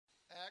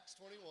Acts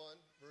 21,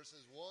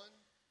 verses 1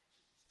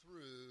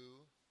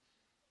 through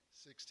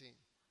 16.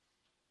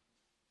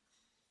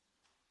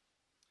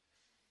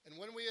 And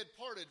when we had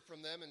parted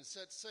from them and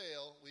set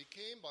sail, we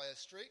came by a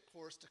straight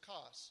course to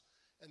Kos,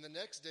 and the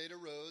next day to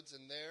Rhodes,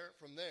 and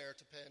from there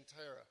to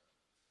Patara.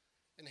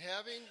 And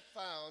having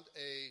found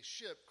a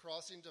ship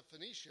crossing to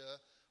Phoenicia,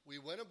 we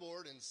went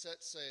aboard and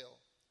set sail.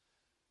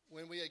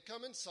 When we had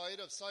come in sight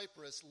of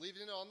Cyprus,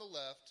 leaving it on the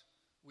left,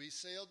 we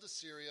sailed to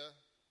Syria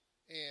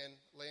and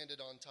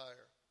landed on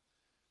Tyre.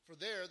 For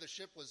there the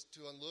ship was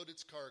to unload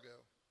its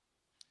cargo.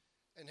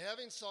 And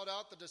having sought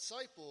out the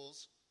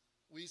disciples,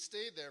 we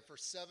stayed there for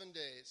 7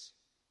 days.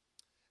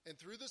 And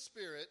through the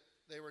Spirit,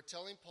 they were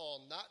telling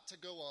Paul not to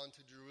go on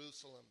to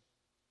Jerusalem.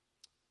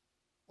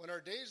 When our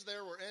days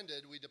there were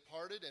ended, we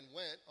departed and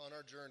went on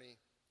our journey.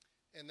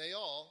 And they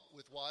all,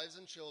 with wives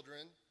and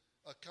children,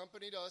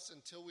 accompanied us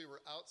until we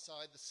were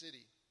outside the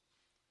city.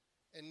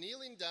 And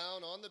kneeling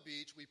down on the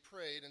beach, we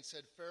prayed and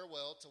said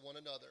farewell to one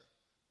another.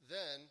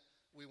 Then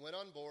we went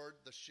on board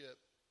the ship,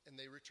 and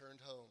they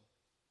returned home.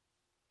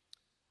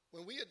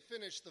 When we had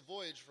finished the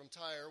voyage from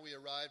Tyre, we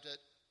arrived at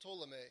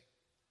Ptolemy,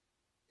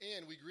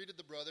 and we greeted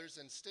the brothers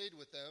and stayed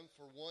with them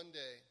for 1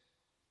 day.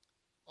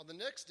 On the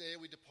next day,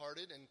 we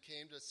departed and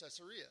came to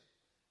Caesarea,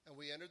 and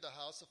we entered the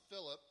house of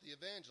Philip the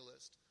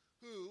evangelist,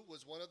 who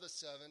was one of the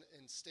 7,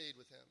 and stayed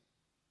with him.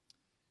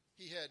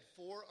 He had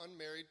 4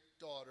 unmarried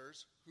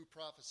daughters who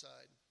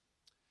prophesied.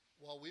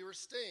 While we were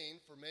staying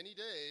for many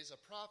days,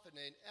 a prophet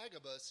named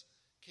Agabus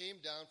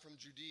came down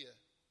from Judea,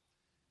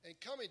 and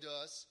coming to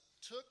us,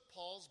 took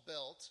Paul's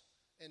belt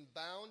and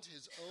bound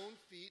his own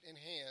feet and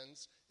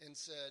hands and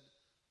said,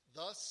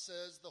 "Thus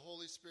says the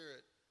Holy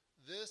Spirit,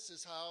 this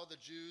is how the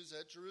Jews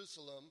at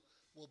Jerusalem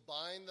will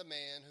bind the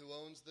man who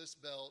owns this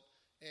belt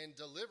and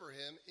deliver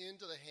him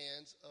into the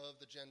hands of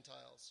the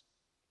Gentiles."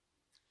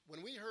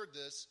 When we heard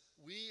this,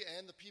 we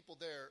and the people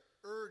there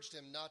urged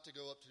him not to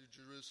go up to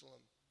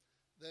Jerusalem.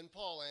 Then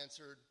Paul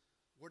answered,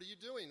 "What are you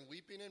doing,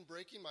 weeping and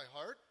breaking my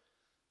heart?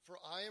 For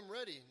I am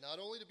ready not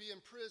only to be in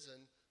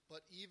prison,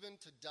 but even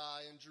to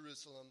die in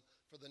Jerusalem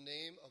for the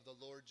name of the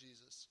Lord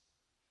Jesus."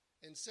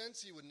 And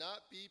since he would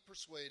not be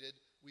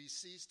persuaded, we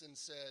ceased and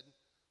said,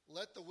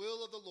 "Let the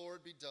will of the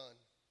Lord be done."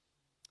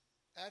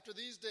 After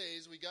these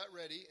days we got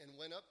ready and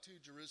went up to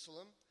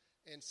Jerusalem,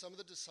 and some of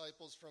the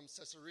disciples from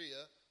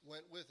Caesarea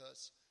went with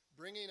us,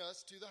 bringing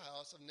us to the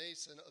house of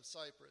Mnason of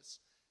Cyprus,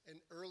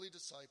 an early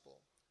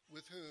disciple,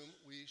 with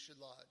whom we should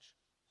lodge.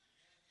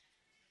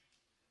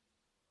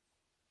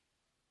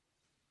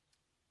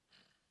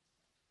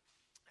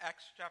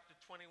 Acts chapter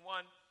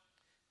 21,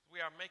 we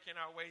are making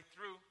our way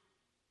through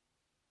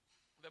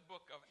the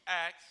book of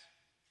Acts.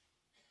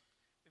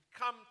 We've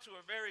come to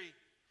a very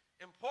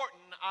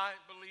important, I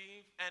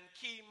believe, and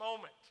key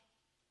moment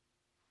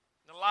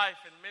in the life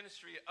and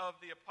ministry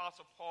of the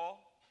Apostle Paul.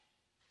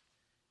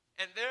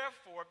 And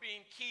therefore,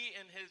 being key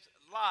in his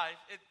life,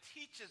 it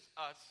teaches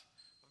us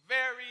a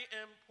very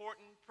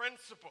important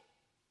principle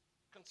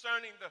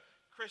concerning the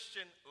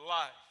Christian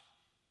life.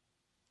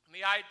 And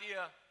the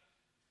idea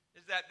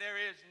is that there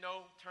is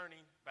no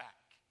turning back.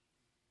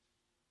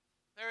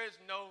 There is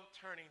no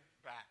turning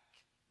back.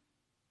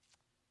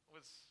 It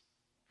was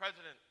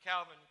President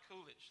Calvin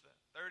Coolidge, the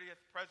 30th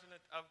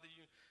President of the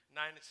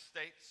United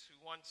States, who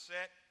once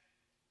said,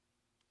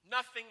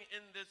 "Nothing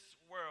in this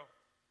world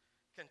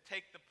can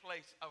take the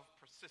place of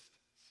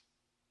persistence.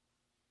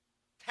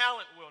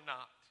 Talent will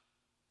not.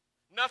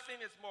 Nothing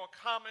is more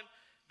common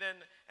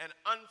than an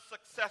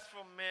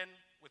unsuccessful man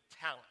with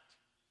talent.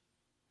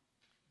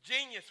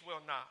 Genius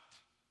will not.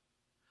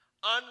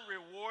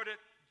 Unrewarded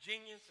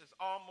genius is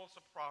almost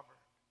a proverb.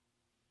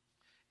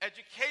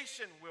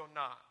 Education will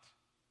not.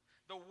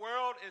 The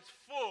world is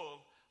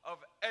full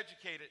of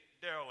educated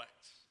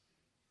derelicts.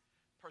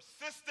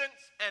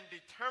 Persistence and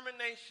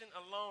determination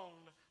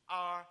alone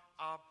are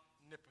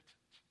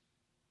omnipotent."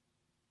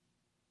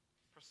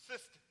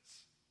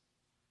 Persistence.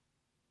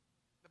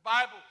 The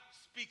Bible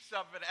speaks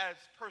of it as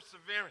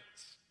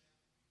perseverance.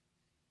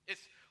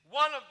 It's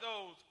one of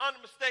those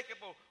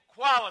unmistakable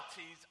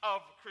qualities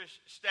of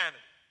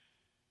Christianity.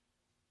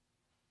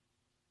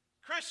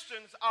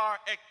 Christians are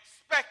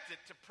expected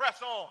to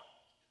press on.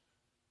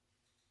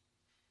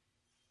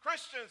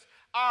 Christians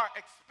are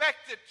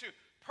expected to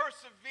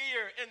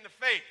persevere in the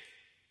faith,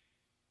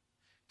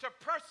 to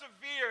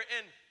persevere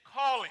in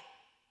calling,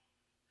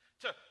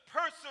 to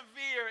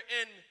persevere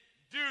in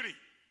duty.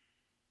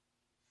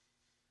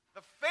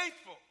 The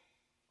faithful,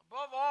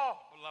 above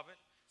all, beloved,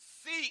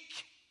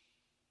 seek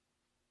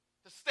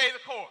to stay the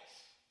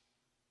course.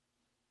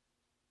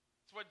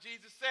 That's what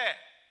Jesus said.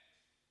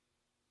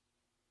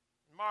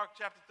 In Mark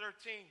chapter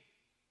 13,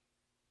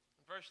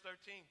 verse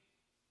 13.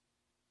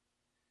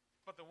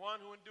 "But the one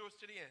who endures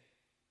to the end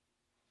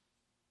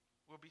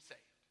will be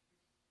saved."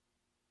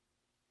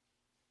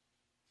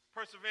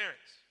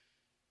 Perseverance.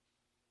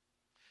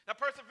 Now,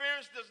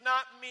 perseverance does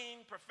not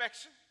mean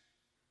perfection.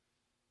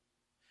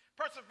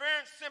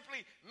 Perseverance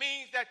simply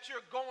means that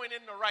you're going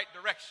in the right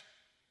direction.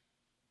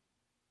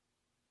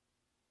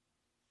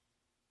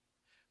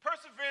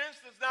 Perseverance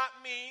does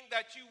not mean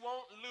that you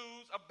won't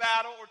lose a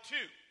battle or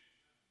two.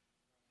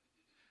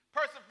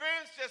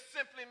 Perseverance just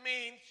simply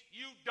means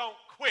you don't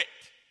quit.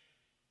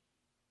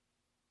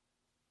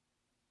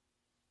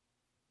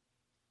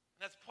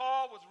 And as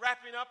Paul was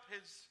wrapping up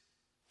his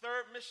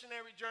third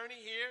missionary journey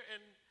here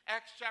in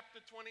Acts chapter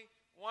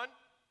 21,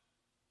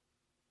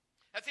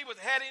 as he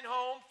was heading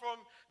home from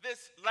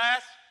this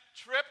last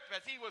trip,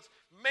 as he was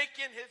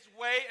making his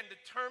way and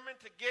determined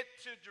to get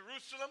to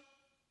Jerusalem,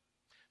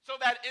 so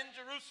that in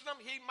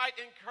Jerusalem he might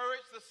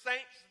encourage the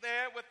saints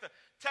there with the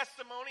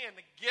testimony and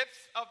the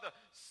gifts of the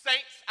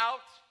saints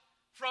out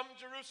from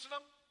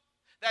Jerusalem,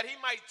 that he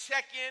might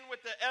check in with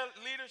the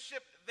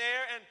leadership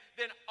there and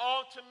then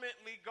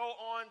ultimately go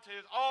on to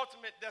his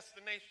ultimate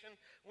destination,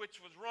 which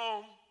was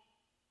Rome.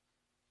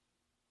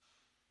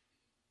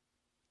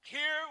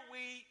 Here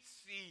we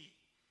see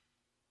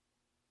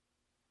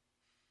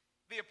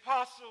the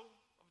apostle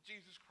of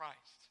Jesus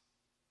Christ,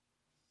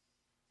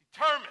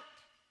 determined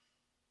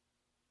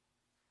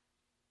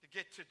to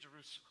get to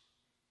Jerusalem.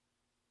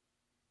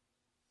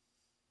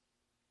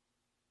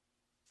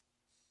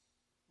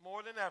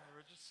 More than ever,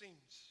 it just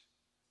seems,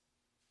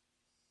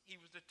 he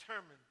was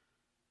determined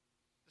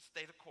to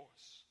stay the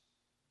course,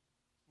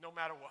 no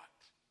matter what.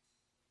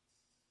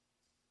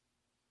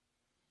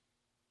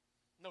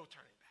 No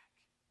turning back.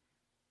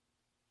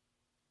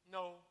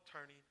 No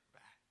turning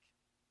back.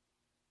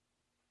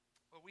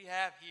 What we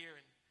have here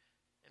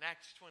in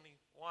Acts 21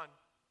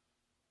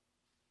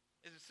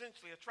 is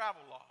essentially a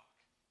travel log.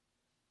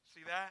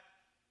 See that?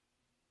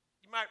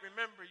 You might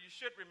remember, you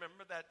should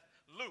remember that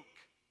Luke,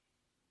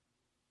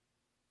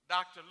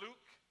 Dr.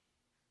 Luke,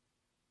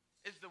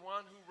 is the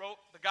one who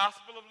wrote the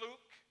Gospel of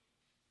Luke,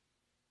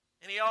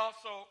 and he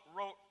also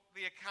wrote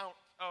the account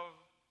of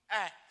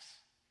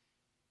Acts.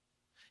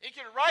 He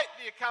can write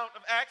the account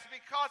of Acts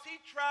because he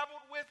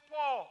traveled with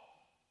Paul.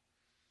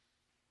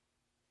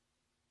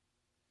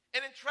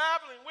 And in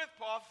traveling with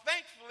Paul,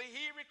 thankfully,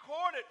 he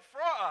recorded for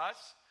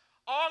us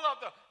all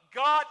of the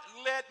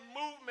God-led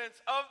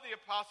movements of the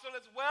apostle,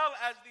 as well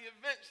as the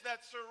events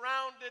that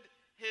surrounded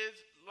his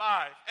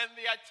life. And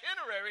the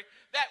itinerary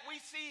that we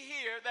see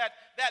here that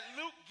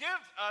Luke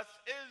gives us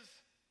is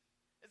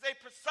a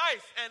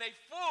precise and a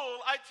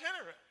full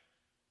itinerary.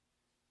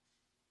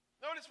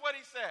 Notice what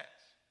he says.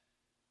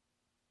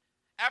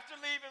 After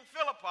leaving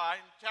Philippi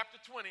in chapter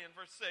 20 and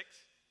verse 6,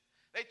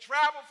 they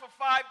traveled for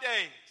 5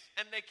 days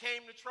and they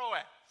came to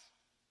Troas.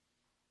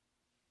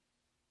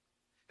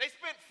 They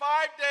spent 5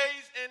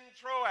 days in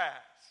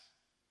Troas.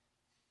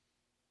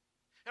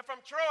 And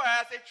from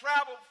Troas, they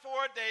traveled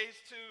 4 days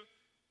to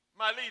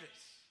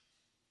Miletus.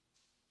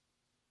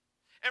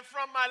 And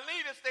from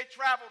Miletus, they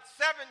traveled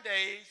 7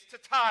 days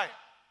to Tyre.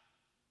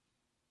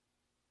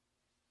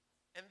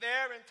 And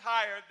there in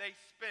Tyre, they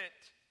spent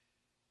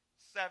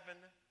 7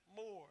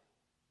 more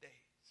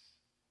days.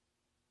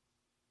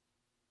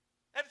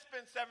 They had to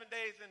spend 7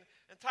 days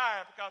in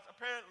Tyre because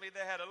apparently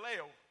they had a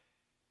layover.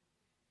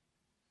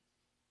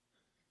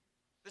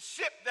 The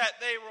ship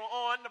that they were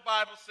on, the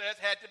Bible says,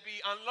 had to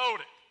be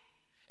unloaded.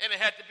 And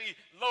it had to be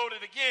loaded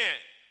again.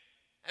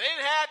 And they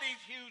didn't have these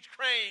huge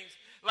cranes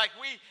like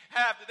we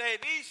have today.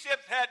 These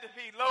ships had to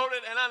be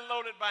loaded and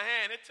unloaded by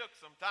hand. It took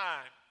some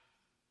time.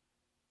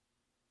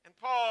 And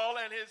Paul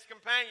and his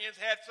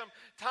companions had some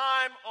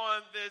time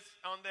on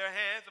their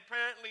hands.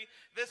 Apparently,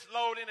 this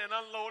loading and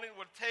unloading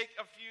would take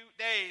a few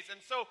days. And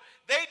so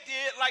they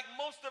did like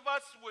most of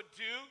us would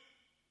do.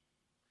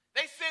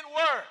 They sent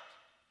word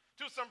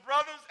to some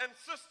brothers and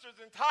sisters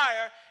in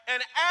Tyre and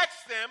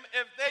asked them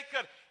if they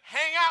could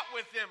hang out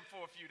with them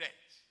for a few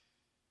days.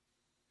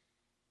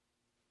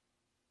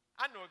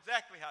 I know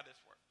exactly how this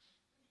works.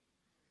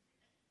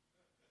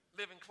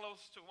 Living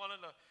close to one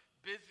of the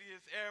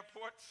busiest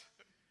airports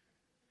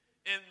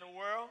in the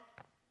world,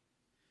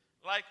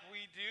 like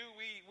we do,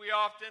 we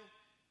often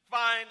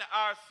find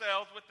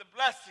ourselves with the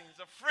blessings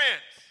of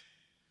friends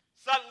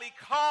suddenly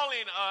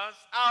calling us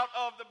out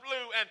of the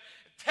blue and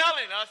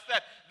telling us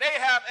that they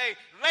have a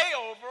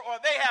layover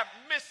or they have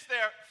missed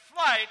their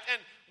flight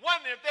and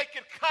wondering if they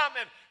could come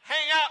and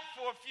hang out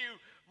for a few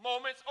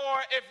moments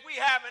or if we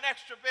have an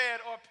extra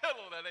bed or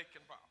pillow that they can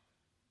borrow.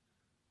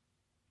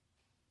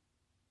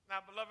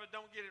 Now, beloved,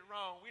 don't get it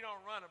wrong. We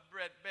don't run a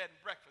bed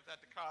and breakfast at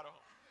the Carter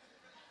home.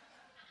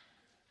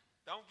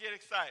 Don't get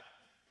excited,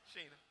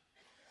 Sheena.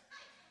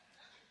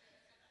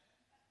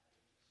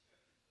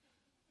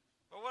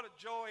 But what a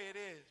joy it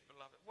is,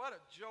 beloved. What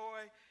a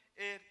joy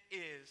it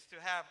is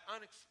to have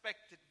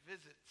unexpected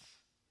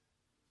visits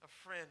of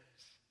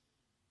friends.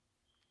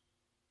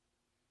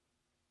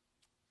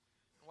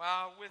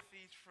 While with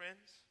these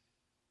friends,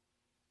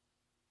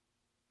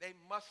 they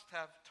must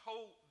have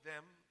told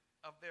them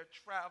of their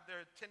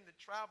intended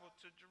travel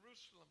to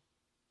Jerusalem.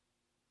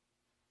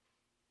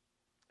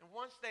 And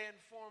once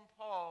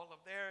Paul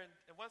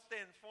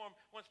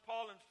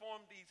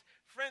informed these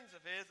friends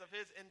of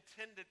his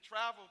intended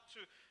travel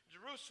to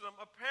Jerusalem,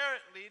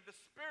 apparently the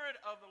Spirit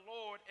of the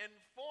Lord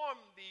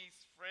informed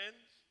these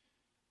friends,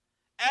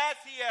 as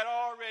he had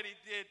already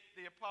did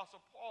the Apostle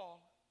Paul,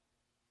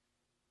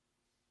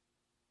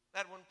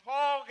 that when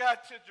Paul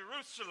got to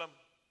Jerusalem,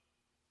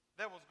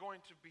 there was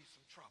going to be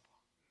some trouble.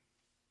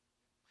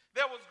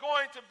 There was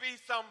going to be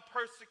some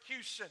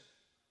persecution.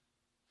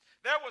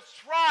 There was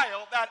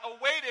trial that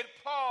awaited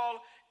Paul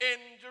in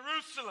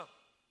Jerusalem.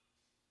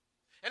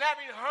 And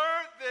having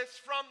heard this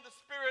from the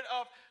Spirit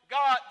of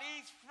God,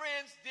 these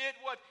friends did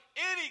what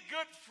any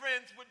good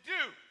friends would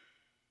do.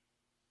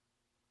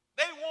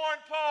 They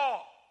warned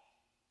Paul.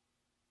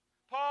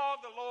 Paul,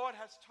 the Lord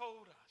has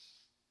told us,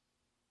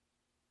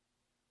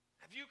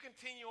 if you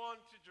continue on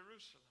to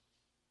Jerusalem,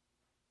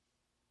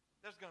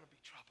 there's going to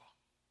be trouble.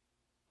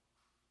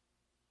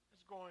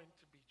 There's going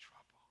to be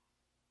trouble.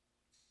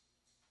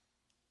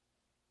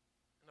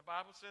 And the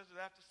Bible says that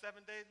after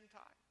 7 days and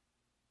tired,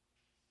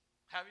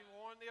 having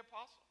warned the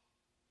apostle,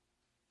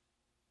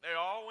 they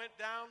all went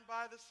down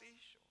by the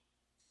seashore,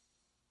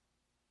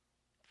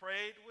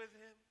 prayed with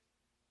him,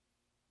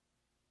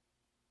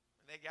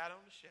 and they got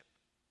on the ship,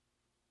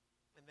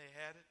 and they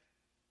headed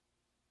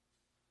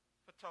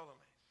for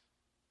Ptolemais.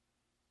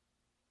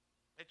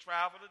 They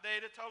traveled a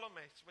day to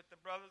Ptolemais with the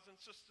brothers and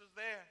sisters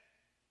there.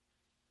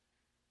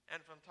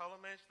 And from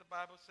Ptolemais, the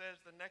Bible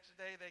says, the next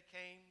day they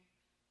came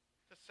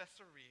to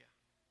Caesarea.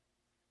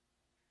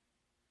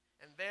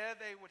 And there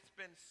they would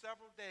spend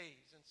several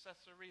days in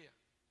Caesarea,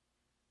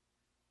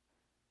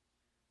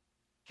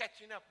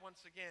 catching up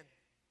once again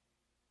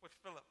with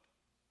Philip,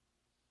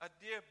 a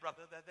dear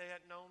brother that they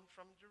had known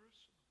from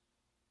Jerusalem.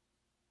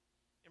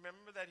 You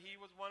remember that he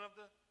was one of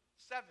the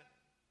 7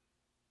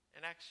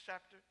 in Acts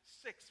chapter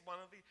 6,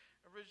 one of the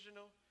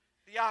original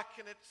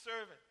diaconate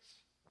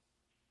servants.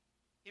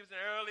 He was an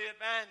early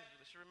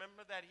evangelist. You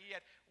remember that he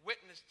had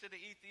witnessed to the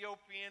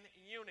Ethiopian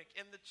eunuch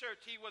in the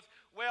church. He was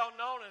well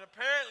known, and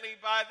apparently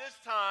by this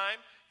time,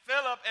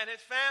 Philip and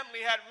his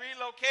family had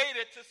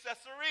relocated to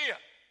Caesarea.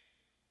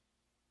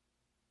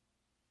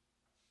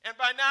 And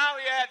by now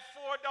he had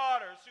 4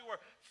 daughters who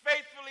were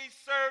faithfully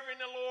serving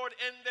the Lord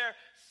in their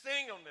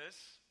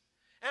singleness,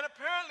 and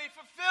apparently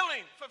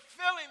fulfilling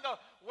the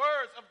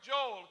words of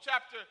Joel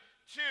chapter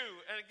 2,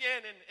 and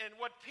again in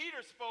what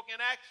Peter spoke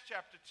in Acts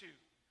chapter 2.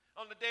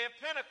 On the day of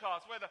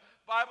Pentecost, where the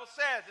Bible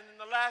says, and in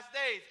the last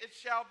days it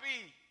shall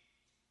be,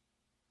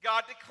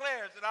 God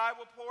declares that I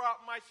will pour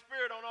out my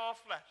Spirit on all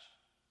flesh.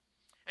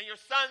 And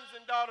your sons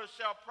and daughters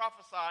shall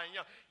prophesy, and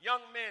your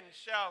young men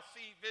shall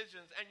see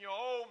visions, and your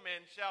old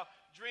men shall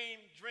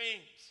dream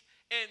dreams.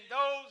 In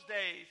those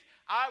days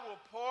I will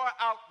pour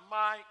out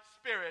my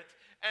Spirit,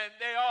 and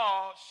they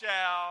all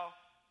shall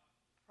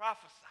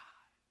prophesy.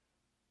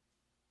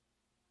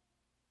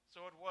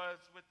 So it was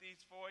with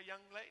these 4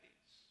 young ladies.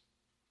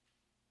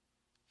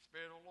 The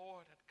Spirit of the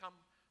Lord had come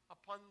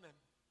upon them,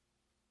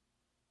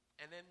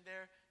 and in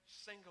their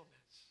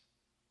singleness,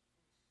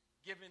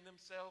 giving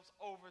themselves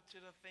over to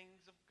the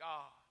things of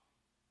God,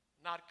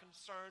 not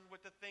concerned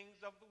with the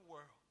things of the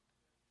world.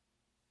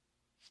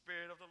 The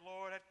Spirit of the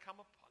Lord had come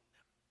upon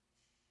them,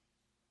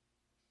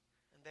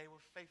 and they were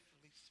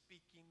faithfully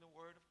speaking the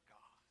word of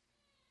God.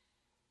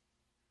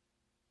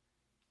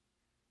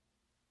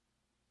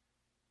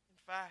 In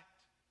fact,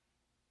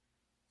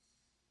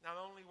 not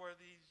only were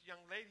these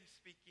young ladies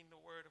speaking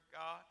the word of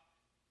God,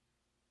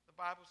 the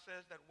Bible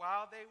says that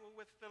while they were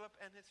with Philip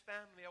and his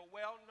family, a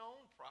well-known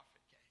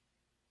prophet came.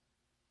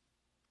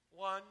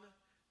 One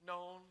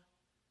known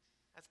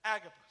as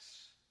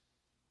Agabus.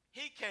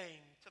 He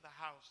came to the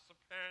house,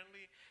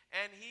 apparently,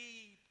 and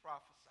he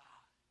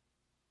prophesied.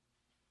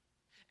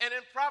 And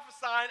in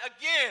prophesying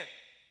again,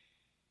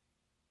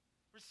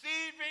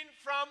 receiving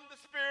from the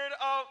Spirit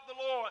of the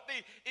Lord the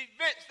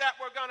events that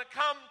were going to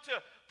come to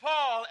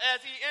Paul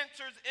as he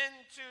enters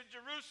into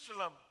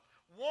Jerusalem,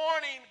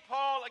 warning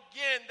Paul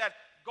again that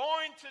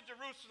going to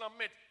Jerusalem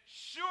meant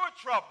sure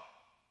trouble,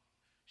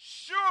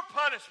 sure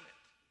punishment,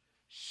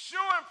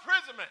 sure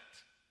imprisonment,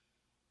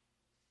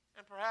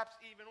 and perhaps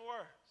even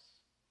worse.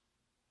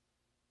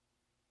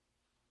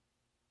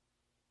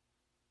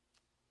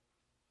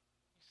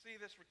 You see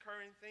this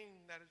recurring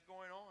theme that is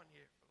going on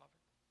here, beloved.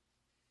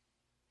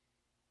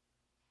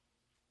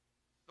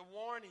 The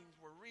warnings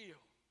were real.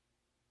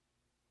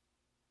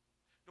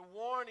 The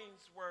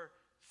warnings were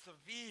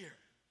severe.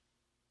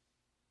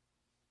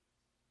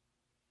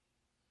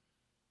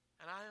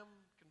 And I am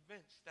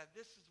convinced that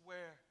this is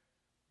where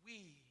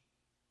we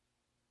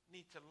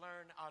need to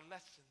learn our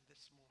lesson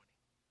this morning.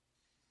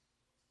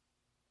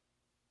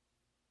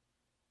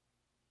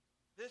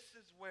 This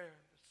is where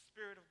the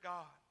Spirit of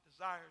God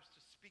desires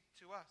to speak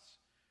to us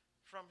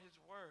from His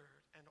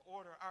Word and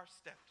order our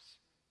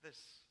steps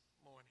this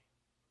morning.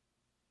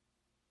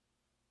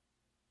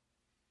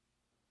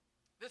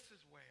 This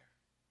is where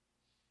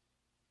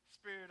the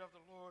Spirit of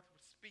the Lord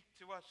would speak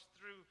to us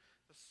through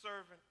the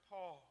servant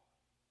Paul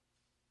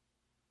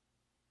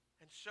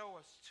and show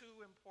us 2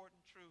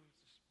 important truths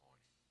this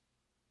morning.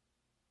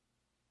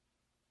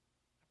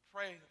 I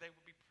pray that they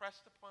will be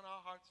pressed upon our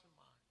hearts and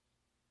minds.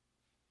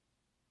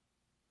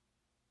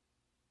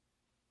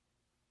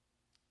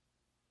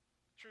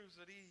 Truths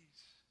are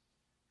these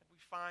that we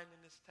find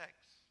in this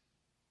text.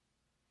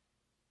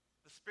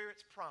 The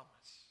Spirit's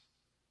promise.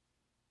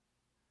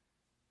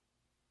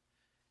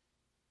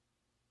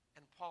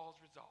 Paul's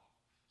resolve.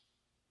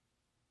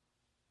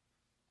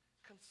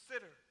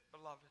 Consider,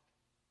 beloved,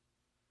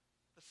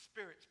 the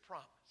Spirit's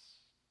promise.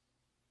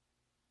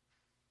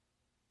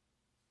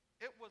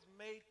 It was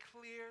made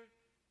clear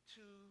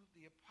to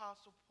the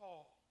Apostle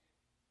Paul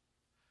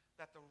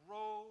that the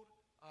road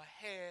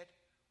ahead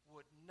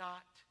would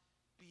not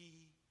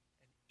be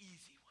an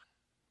easy one.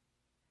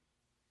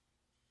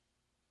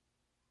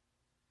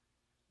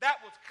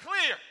 That was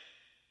clear.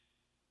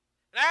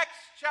 In Acts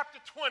chapter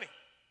 20, in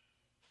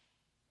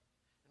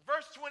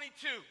verse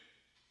 22,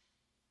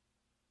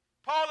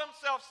 Paul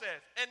himself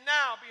says, "And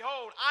now,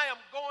 behold, I am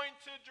going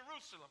to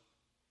Jerusalem,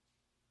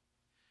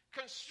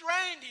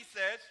 constrained," he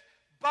says,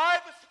 "by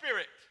the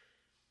Spirit,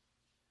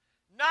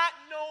 not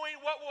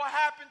knowing what will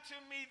happen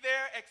to me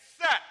there,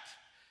 except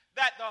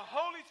that the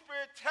Holy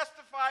Spirit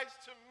testifies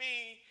to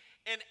me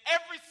in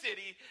every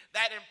city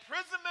that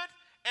imprisonment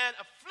and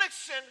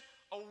affliction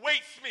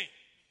awaits me."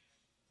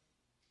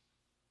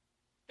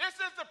 This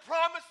is the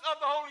promise of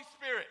the Holy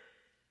Spirit.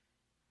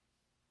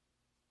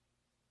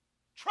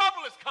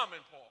 Trouble is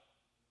coming, Paul.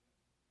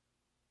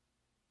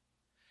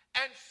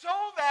 And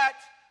so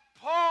that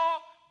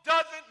Paul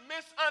doesn't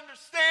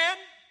misunderstand,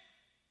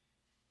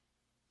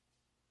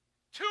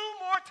 2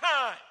 more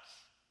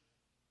times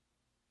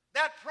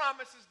that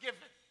promise is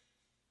given.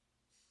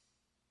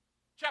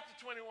 Chapter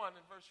 21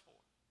 and verse 4.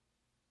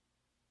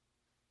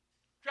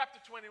 Chapter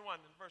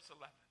 21 and verse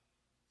 11.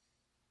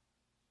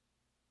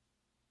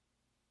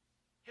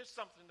 Here's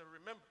something to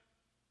remember.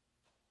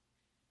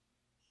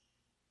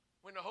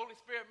 When the Holy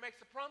Spirit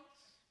makes a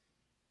promise,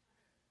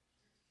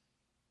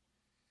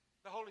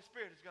 the Holy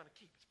Spirit is going to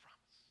keep his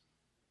promise.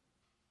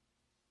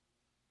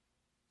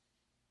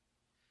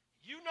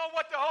 You know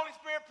what the Holy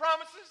Spirit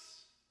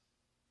promises?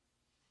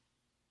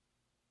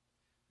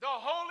 The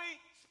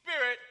Holy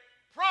Spirit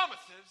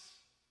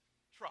promises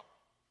trouble.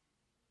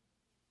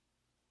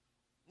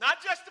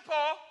 Not just to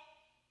Paul.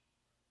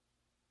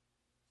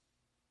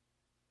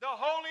 The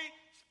Holy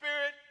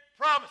Spirit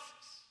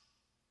promises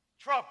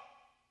trouble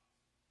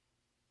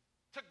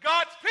to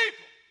God's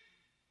people.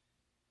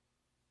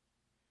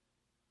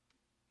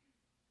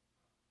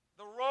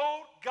 The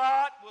road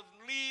God was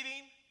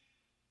leading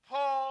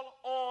Paul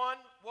on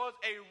was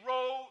a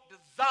road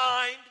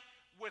designed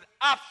with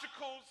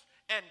obstacles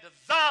and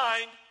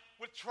designed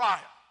with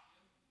trial.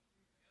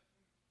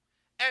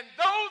 And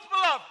those,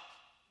 beloved,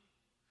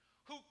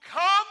 who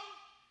come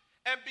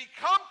and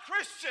become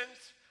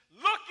Christians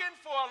looking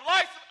for a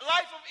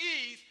life of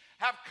ease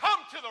have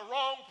come to the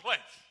wrong place.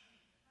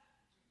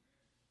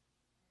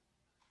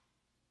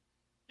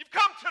 You've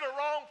come to the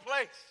wrong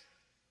place.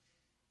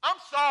 I'm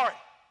sorry.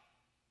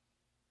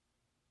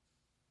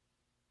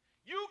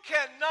 You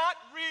cannot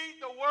read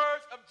the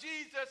words of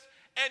Jesus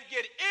and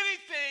get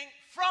anything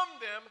from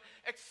them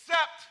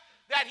except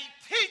that he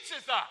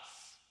teaches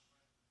us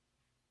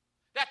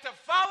that to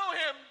follow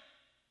him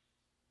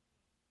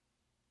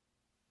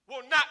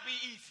will not be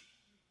easy.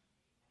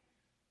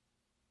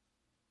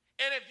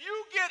 And if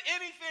you get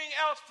anything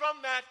else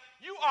from that,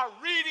 you are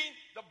reading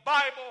the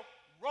Bible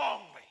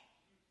wrongly.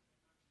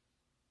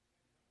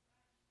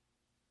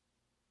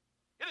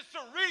 It is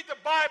to read the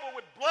Bible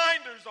with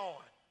blinders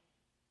on.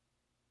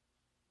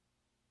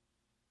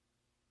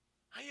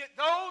 And yet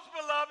those,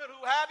 beloved,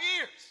 who have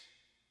ears,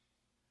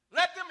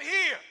 let them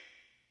hear.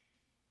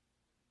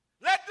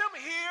 Let them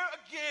hear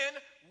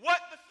again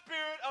what the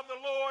Spirit of the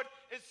Lord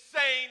is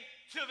saying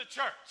to the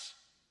church.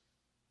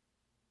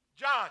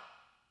 John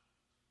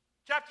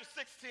chapter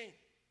 16,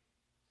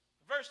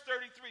 verse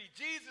 33,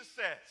 Jesus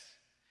says,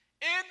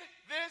 "In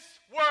this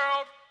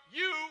world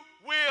you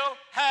will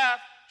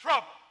have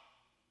trouble."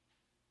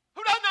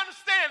 Who doesn't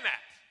understand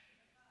that?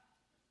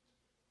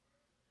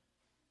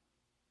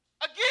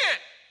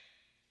 Again,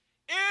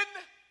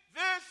 in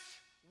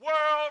this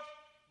world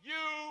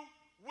you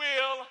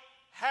will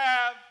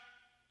have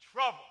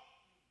trouble.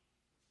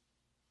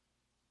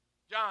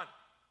 John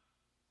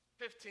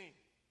 15,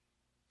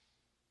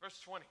 verse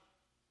 20.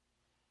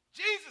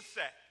 Jesus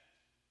said,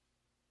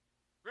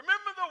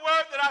 "Remember the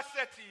word that I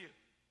said to you.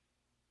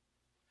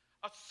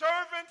 A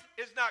servant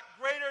is not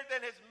greater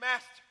than his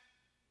master.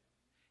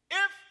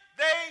 If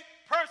they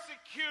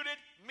persecuted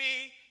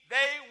me,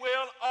 they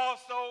will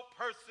also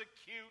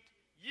persecute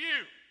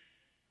you."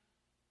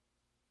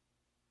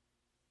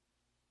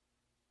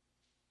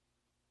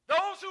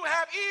 Those who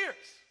have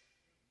ears,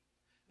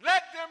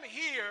 let them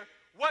hear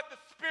what the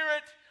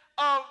Spirit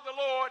of the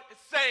Lord is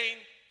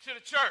saying to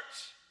the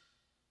church.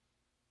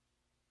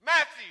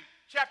 Matthew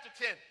chapter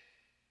 10,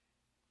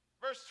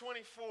 verse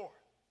 24.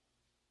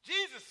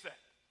 Jesus said,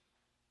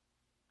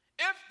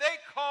 "If they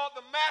call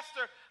the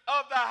master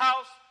of the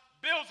house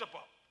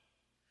Beelzebub,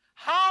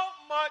 how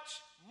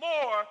much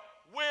more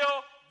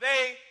will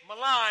they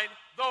malign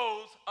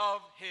those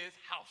of his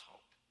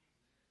household?"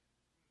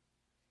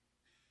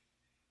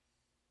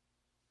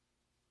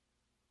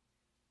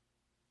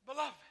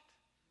 Beloved,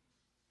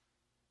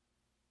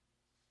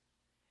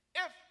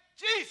 if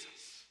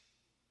Jesus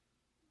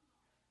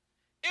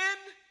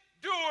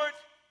endured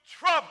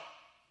trouble,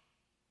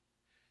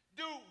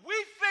 do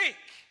we think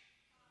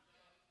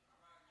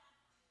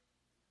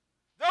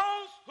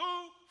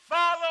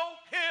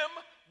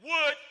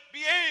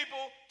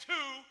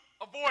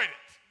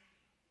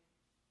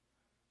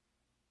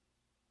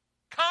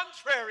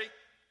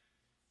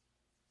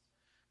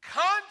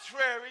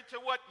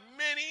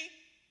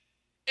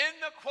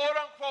the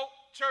quote-unquote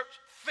church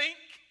think,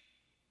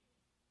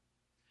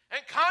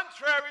 and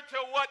contrary to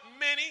what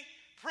many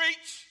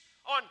preach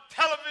on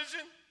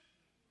television,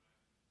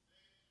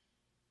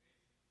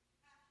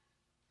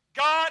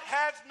 God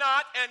has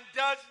not and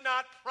does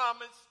not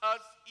promise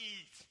us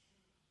ease.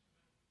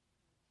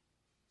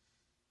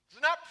 He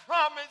does not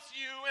promise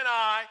you and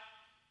I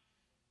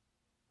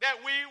that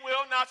we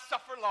will not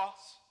suffer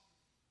loss.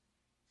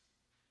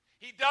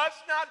 He does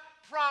not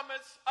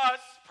promise us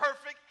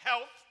perfect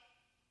health.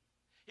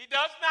 He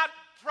does not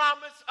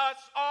promise us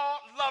all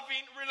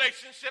loving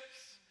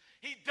relationships.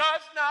 He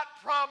does not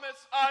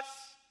promise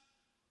us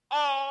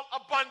all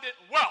abundant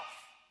wealth.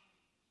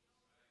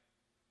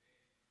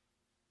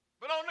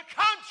 But on the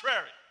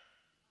contrary,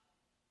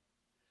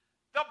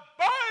 the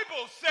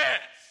Bible says,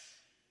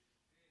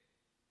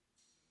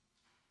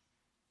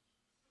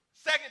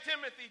 2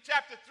 Timothy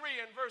chapter 3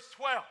 and verse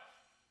 12,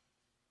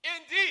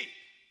 indeed,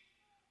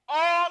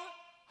 all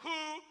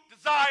who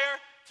desire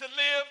to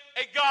live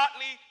a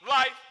godly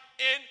life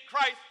in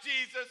Christ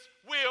Jesus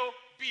will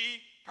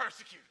be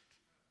persecuted.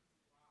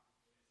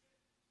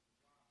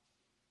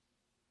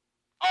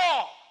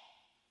 All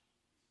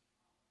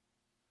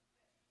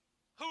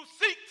who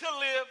seek to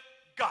live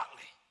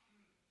godly.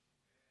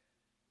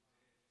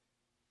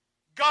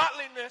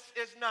 Godliness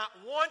is not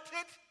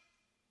wanted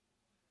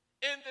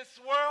in this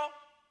world.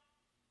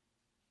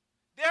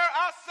 Dare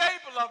I say,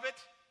 beloved,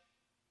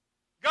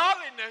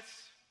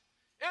 godliness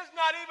is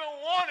not even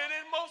wanted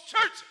in most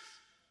churches.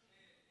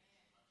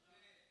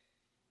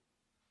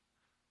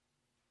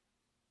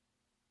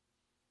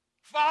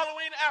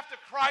 Following after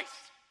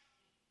Christ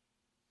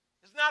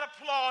is not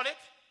applauded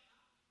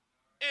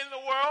in the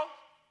world.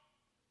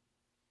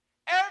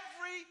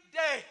 Every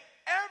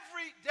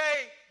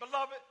day,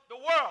 beloved, the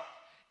world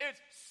is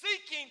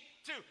seeking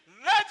to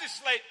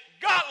legislate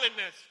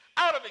godliness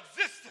out of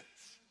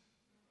existence.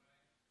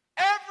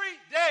 Every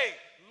day,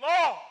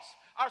 laws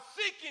are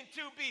seeking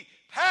to be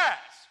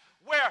passed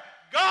where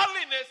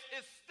godliness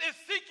is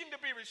seeking to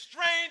be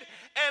restrained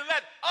and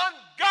let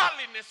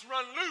ungodliness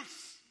run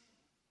loose.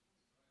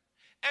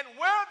 And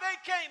where they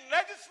can't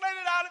legislate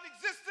it out of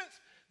existence,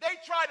 they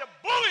try to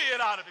bully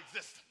it out of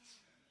existence.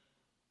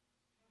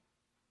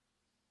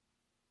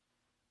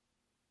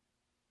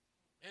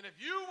 And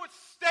if you would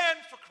stand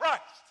for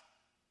Christ,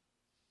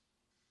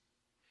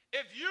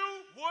 if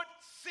you would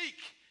seek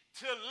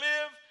to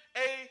live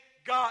a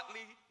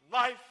godly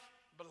life,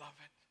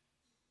 beloved,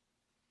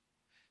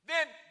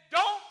 then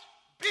don't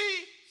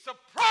be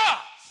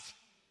surprised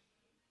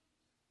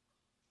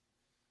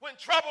when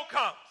trouble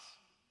comes.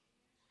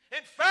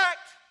 In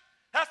fact,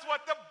 that's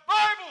what the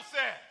Bible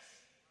says.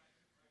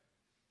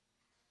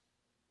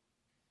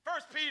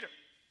 1 Peter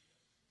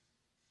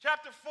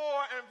chapter 4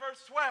 and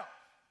verse 12.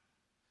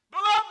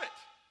 Beloved,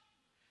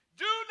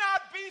 do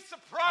not be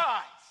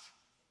surprised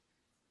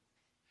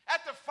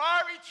at the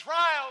fiery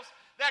trials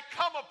that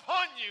come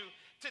upon you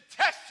to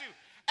test you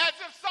as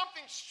if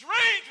something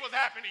strange was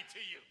happening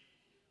to you.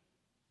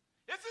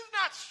 This is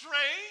not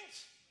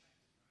strange.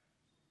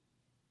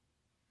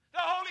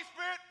 The Holy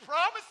Spirit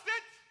promised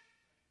it.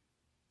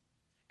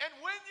 And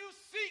when you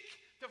seek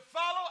to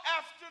follow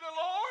after the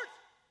Lord,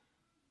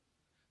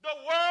 the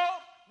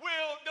world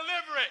will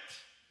deliver it.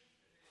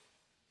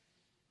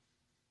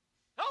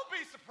 Don't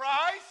be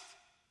surprised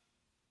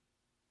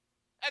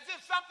as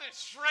if something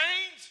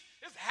strange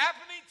is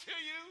happening to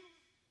you.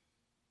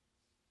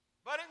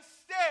 But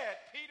instead,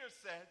 Peter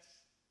says,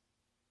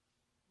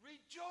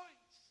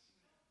 rejoice.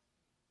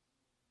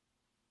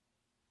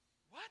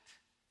 What?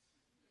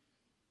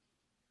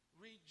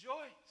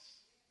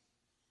 Rejoice.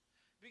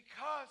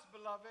 Because,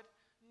 beloved,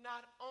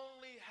 not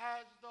only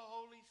has the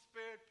Holy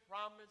Spirit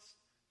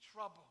promised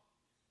trouble,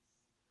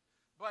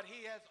 but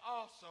he has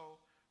also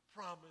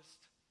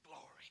promised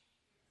glory.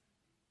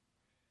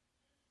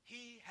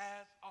 He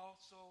has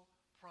also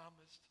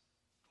promised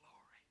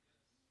glory.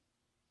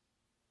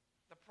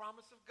 The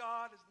promise of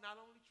God is not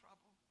only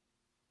trouble,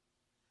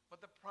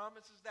 but the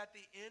promise is that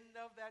the end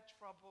of that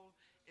trouble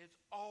is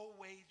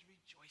always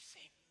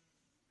rejoicing.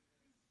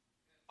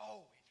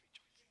 Always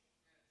rejoicing.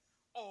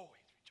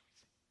 Always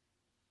rejoicing.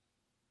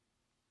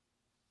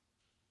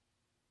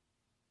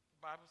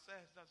 The Bible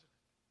says, doesn't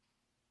it?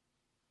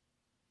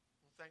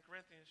 In 2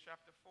 Corinthians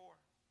chapter 4,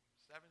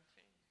 17.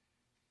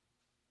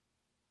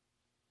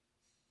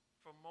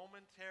 For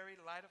momentary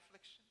light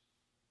affliction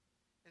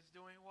is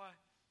doing what?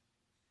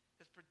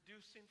 Is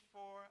producing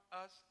for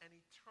us an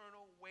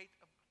eternal weight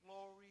of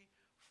glory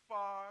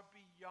far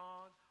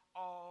beyond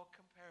all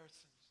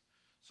comparisons.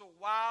 So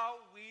while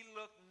we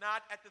look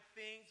not at the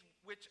things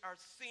which are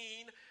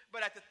seen,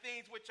 but at the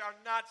things which are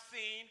not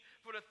seen,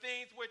 for the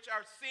things which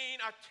are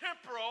seen are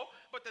temporal,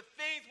 but the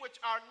things which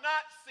are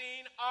not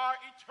seen are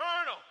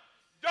eternal.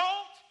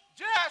 Don't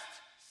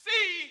just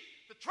see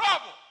the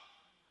trouble.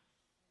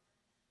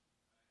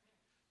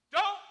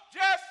 Don't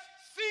just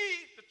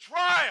see the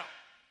trial.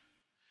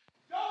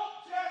 Don't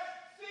just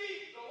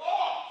see the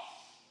loss.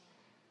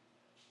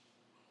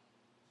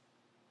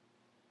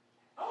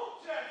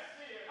 Don't just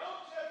see it.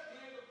 Don't just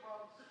hear the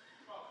promises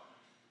of God.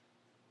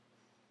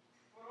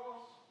 But also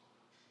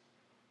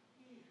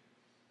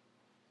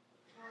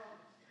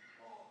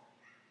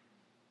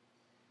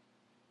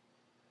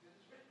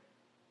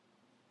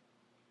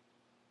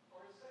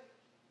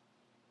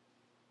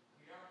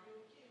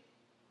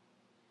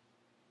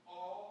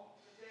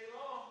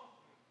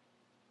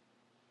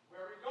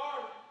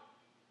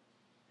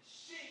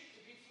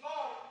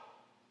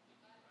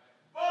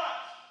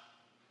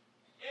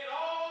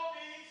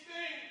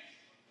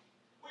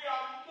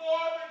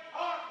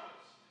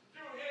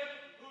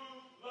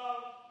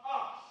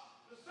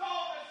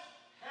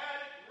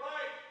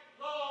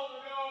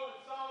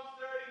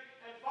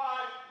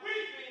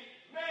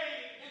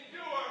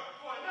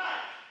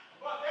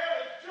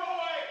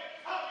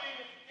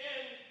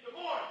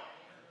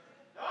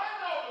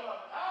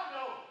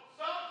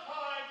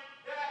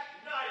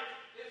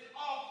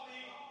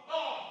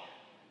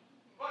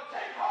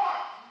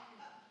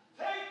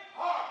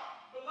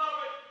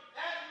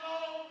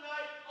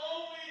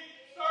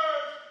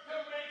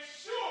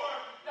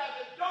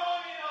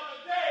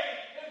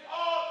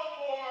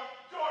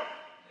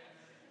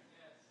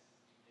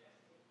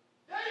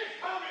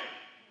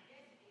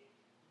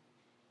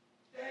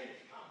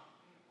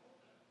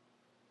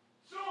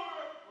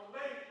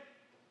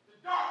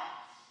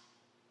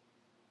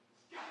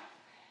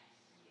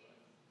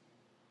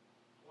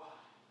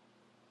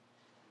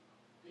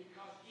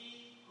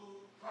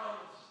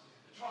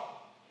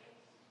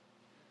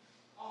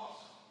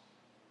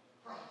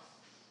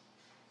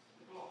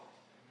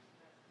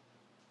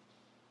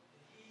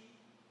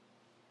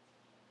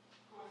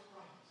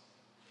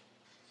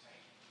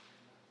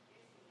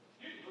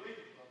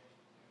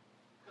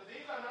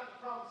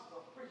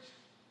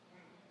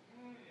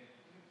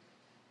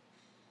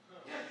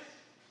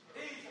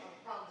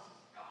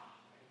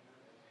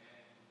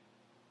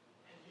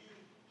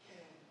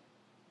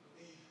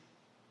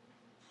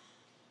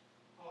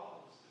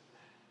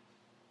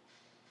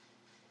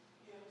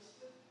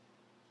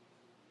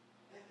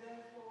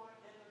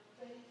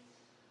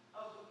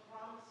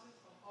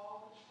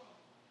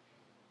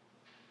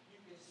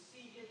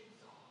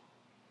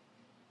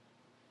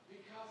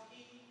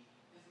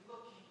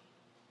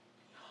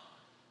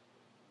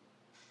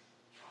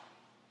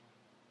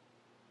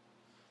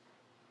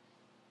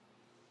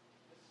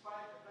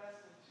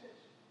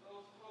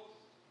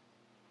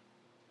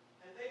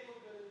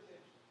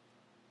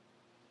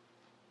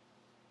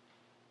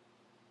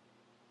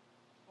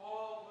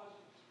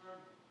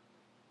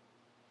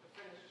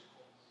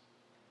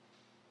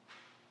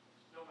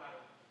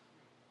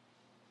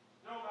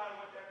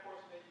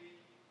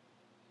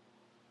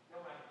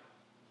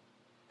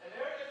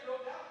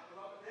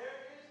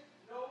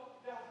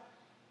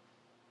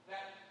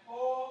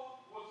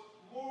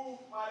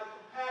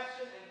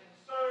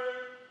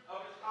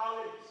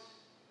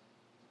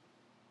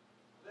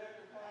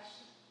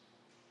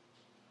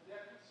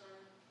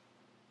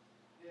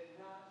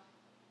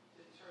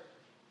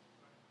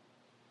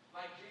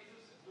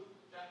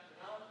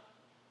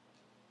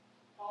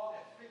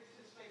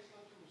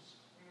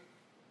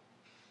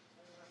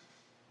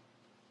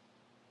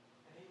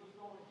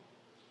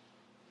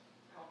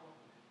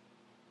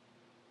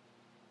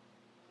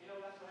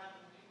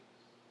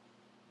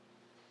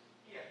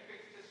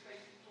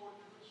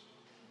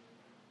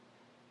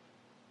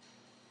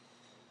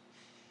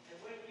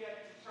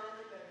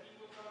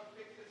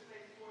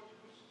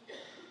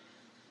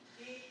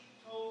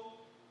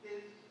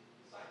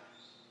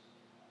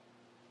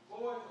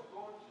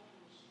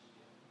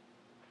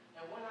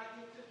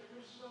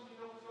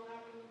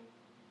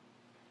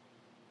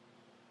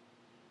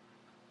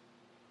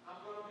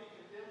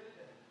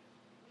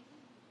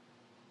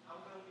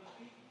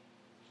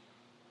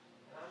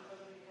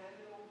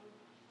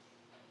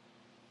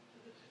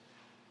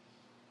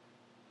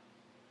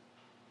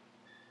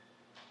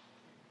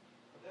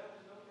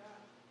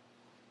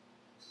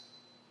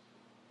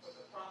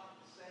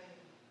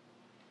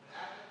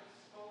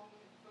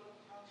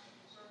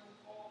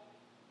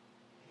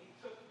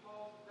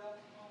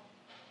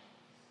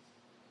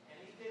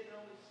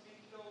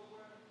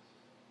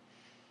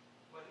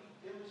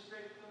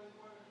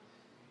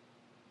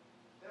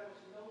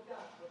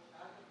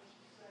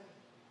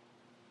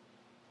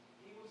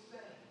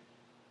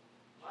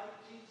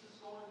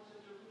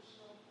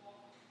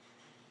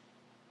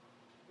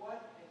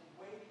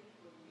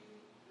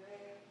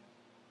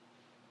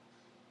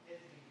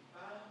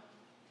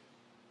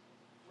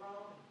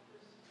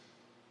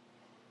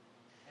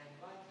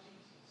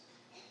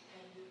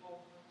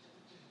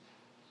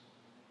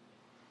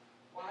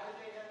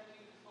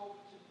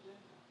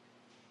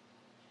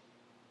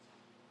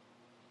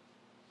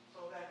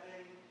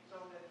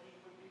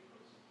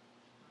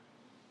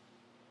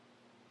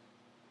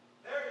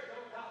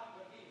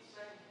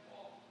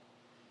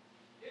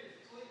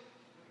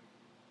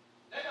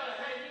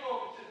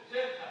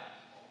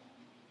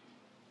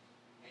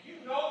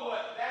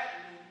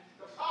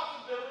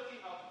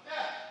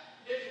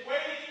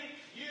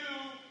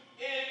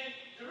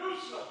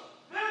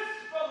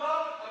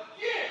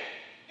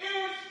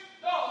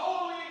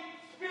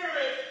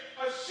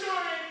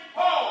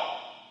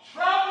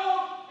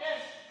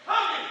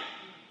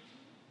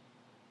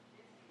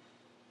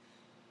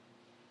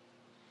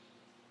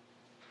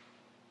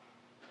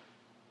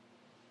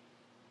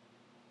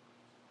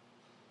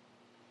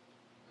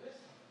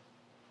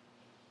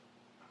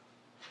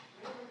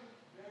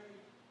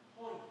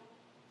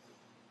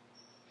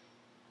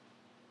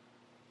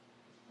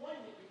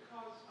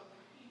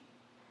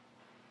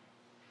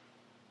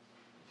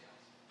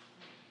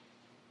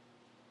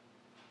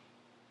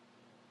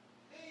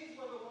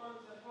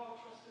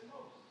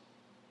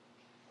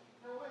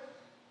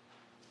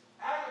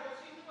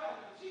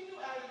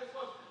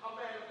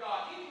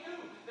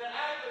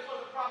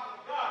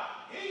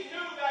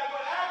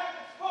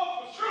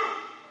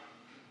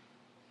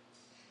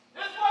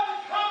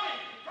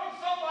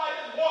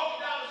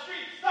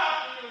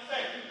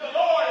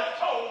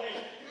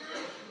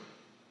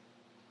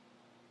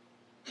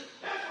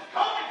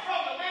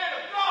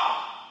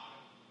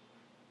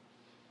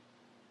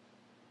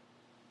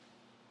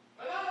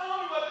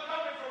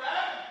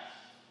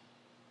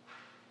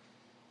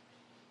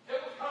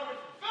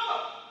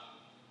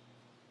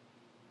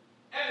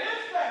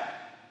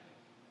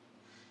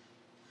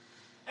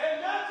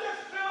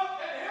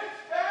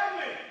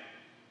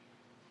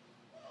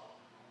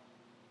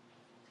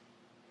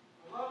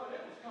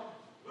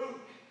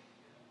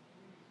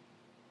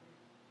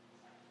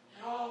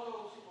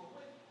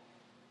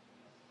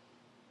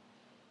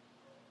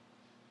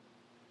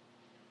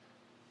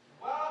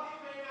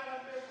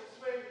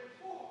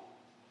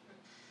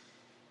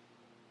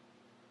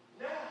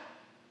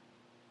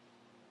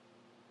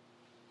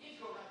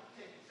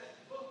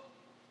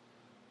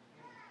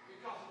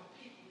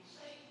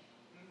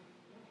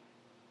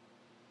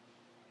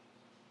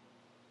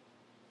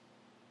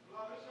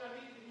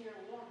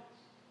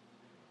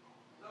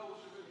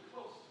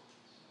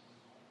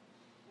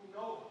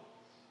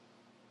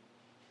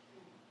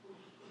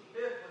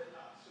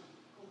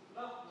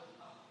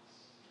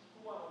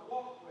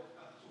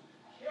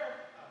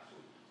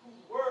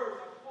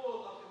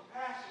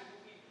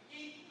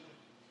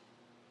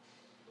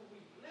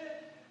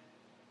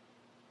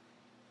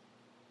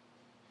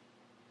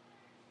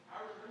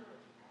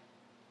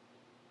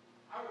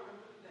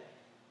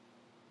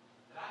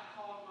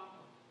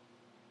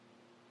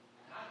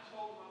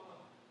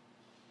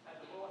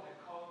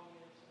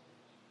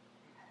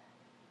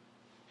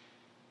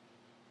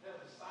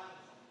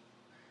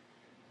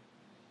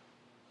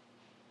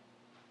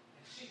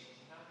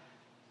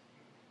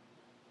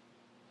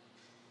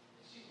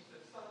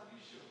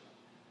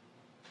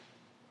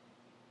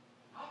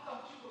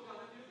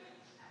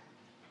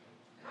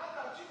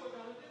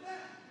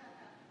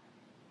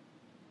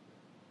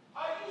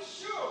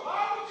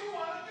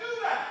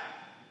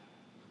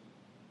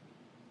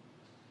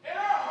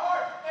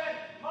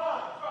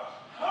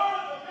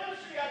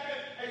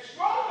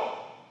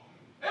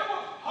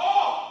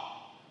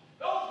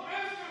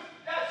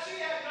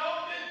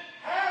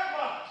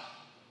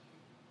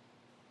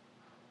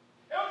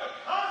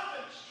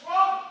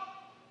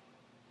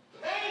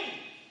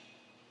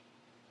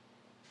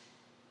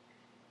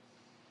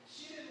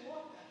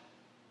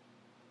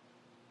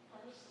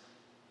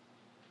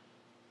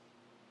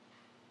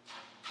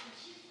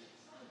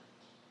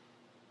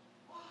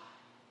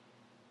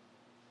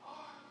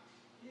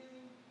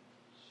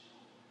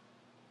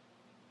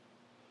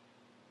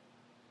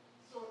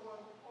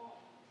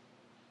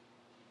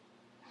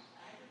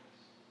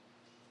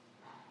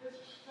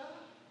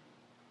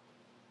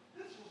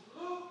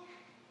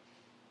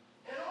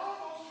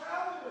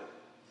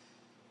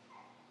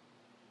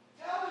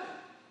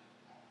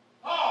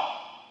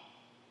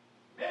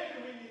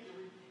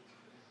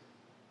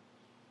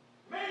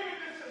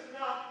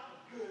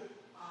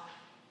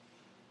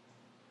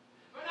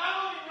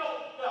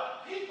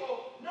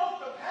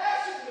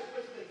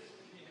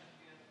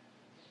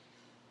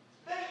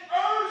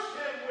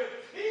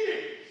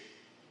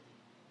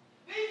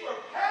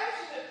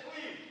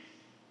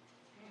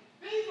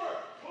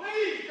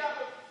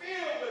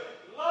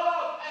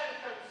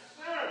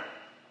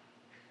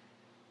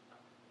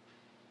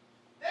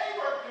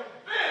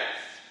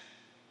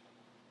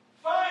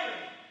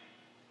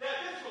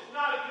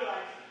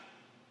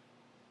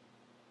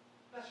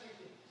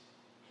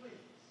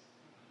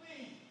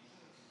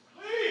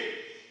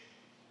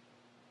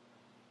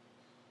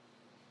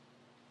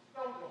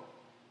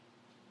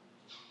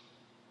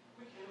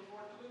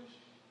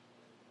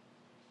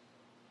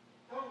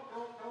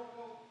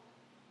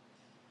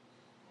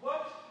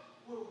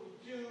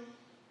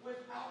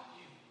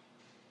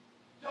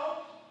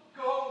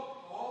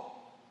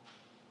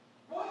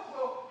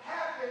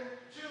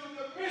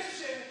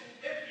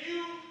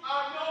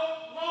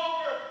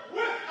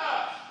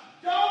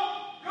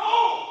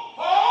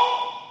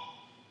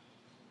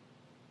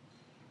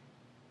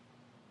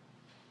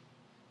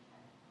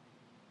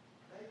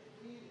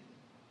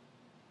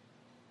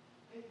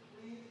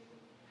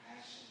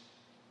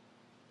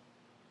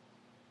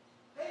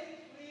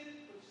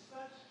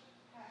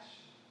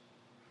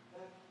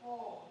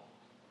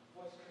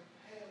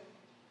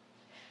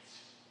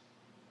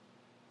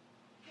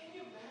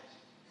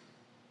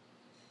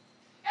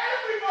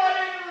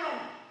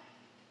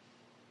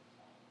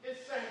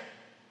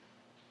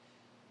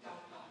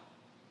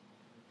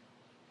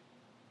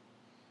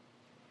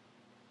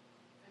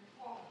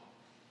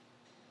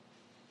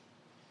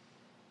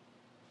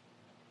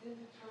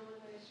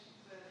indetermination